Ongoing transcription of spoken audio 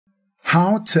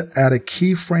How to add a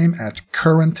keyframe at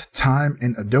current time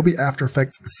in Adobe After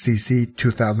Effects CC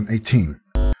 2018.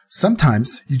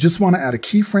 Sometimes you just want to add a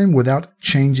keyframe without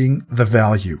changing the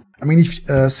value. I mean,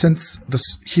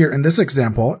 since here in this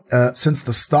example, since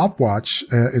the stopwatch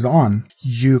is on,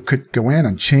 you could go in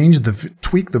and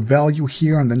tweak the value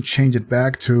here and then change it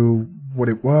back to what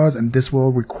it was, and this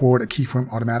will record a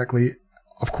keyframe automatically.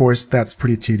 Of course, that's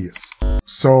pretty tedious.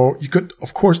 So you could,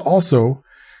 of course, also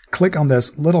click on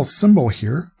this little symbol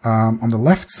here on the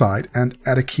left side and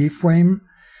add a keyframe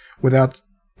without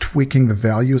tweaking the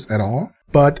values at all.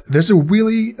 But there's a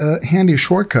really handy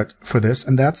shortcut for this,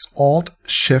 and that's Alt,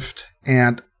 Shift,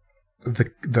 and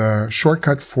the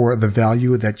shortcut for the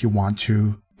value that you want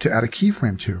to add a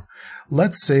keyframe to.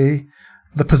 Let's say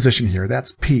the position here,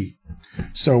 that's P.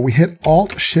 So we hit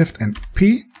Alt, Shift, and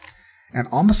P, and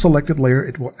on the selected layer,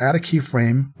 it will add a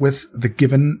keyframe with the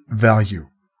given value.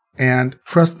 And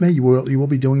trust me, you will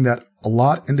be doing that a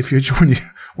lot in the future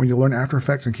when you learn After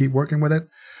Effects and keep working with it.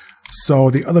 So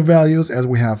the other values, as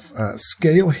we have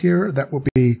scale here, that will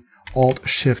be Alt,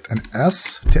 Shift, and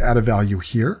S to add a value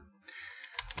here.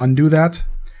 Undo that.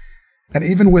 And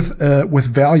even with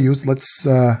values, let's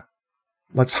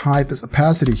hide this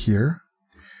opacity here.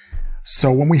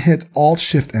 So when we hit Alt,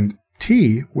 Shift, and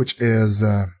T, which is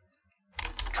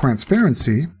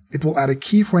transparency, it will add a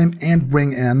keyframe and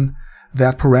bring in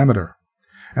that parameter.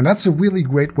 And that's a really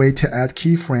great way to add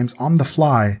keyframes on the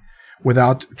fly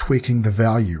without tweaking the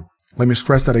value. Let me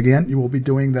stress that again. You will be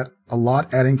doing that a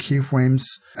lot, adding keyframes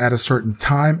at a certain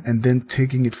time and then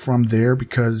taking it from there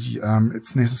because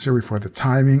it's necessary for the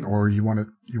timing, or you want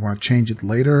to change it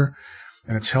later,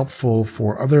 and it's helpful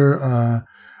for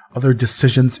other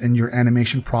decisions in your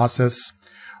animation process.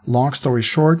 Long story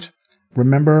short,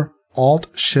 remember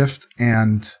Alt, Shift,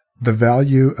 and the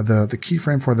value, the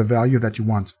keyframe for the value that you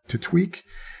want to tweak.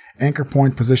 Anchor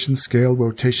point, position, scale,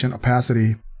 rotation,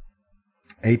 opacity,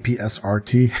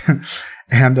 APSRT,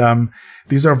 and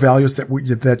these are values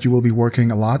that you will be working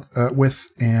a lot with,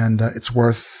 and it's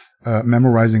worth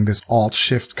memorizing this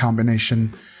Alt-Shift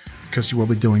combination because you will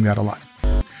be doing that a lot.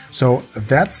 So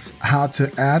that's how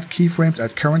to add keyframes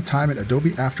at current time in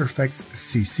Adobe After Effects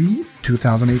CC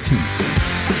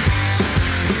 2018.